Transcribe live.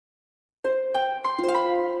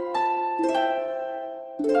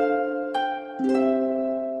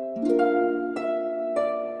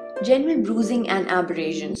General bruising and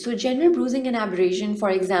abrasion. So general bruising and abrasion, for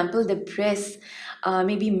example, the breasts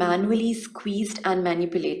may be manually squeezed and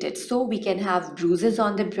manipulated. So we can have bruises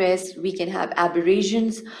on the breast, we can have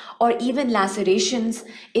abrasions or even lacerations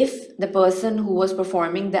if the person who was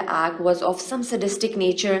performing the act was of some sadistic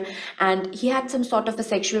nature and he had some sort of a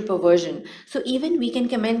sexual perversion. So even we can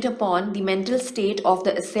comment upon the mental state of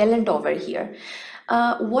the assailant over here.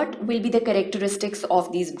 What will be the characteristics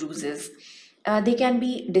of these bruises? They can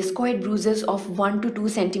be discoid bruises of 1 to 2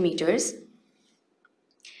 centimeters.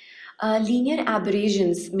 Linear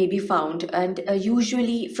abrasions may be found, and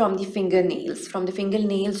usually from the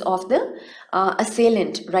fingernails of the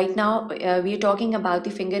assailant. Right now, we are talking about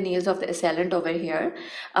the fingernails of the assailant over here.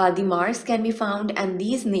 The marks can be found, and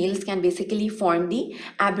these nails can basically form the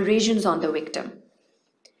abrasions on the victim.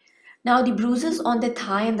 Now, the bruises on the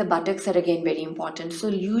thigh and the buttocks are again very important. So,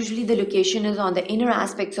 usually the location is on the inner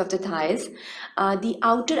aspects of the thighs. The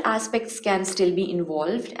outer aspects can still be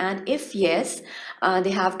involved, and if yes, they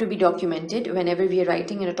have to be documented whenever we are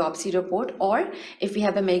writing an autopsy report, or if we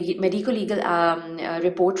have a medical legal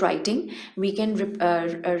report writing, we can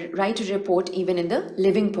write a report even in the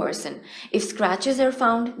living person. If scratches are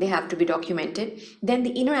found, they have to be documented. Then, the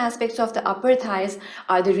inner aspects of the upper thighs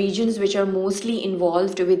are the regions which are mostly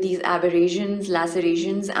involved with these abrasions,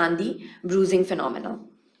 lacerations, and the bruising phenomena.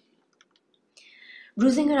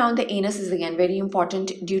 Bruising around the anus is again very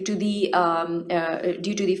important due to the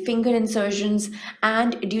finger insertions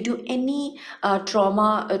and due to any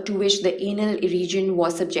trauma to which the anal region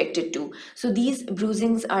was subjected to. So these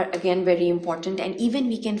bruisings are again very important, and even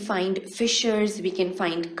we can find fissures, we can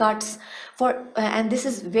find cuts and this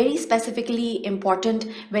is very specifically important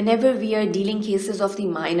whenever we are dealing cases of the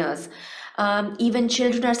minors. Even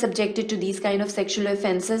children are subjected to these kind of sexual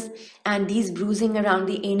offenses, and these bruising around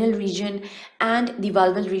the anal region and the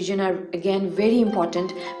vulval region are again very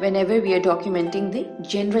important whenever we are documenting the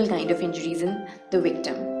general kind of injuries in the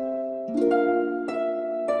victim.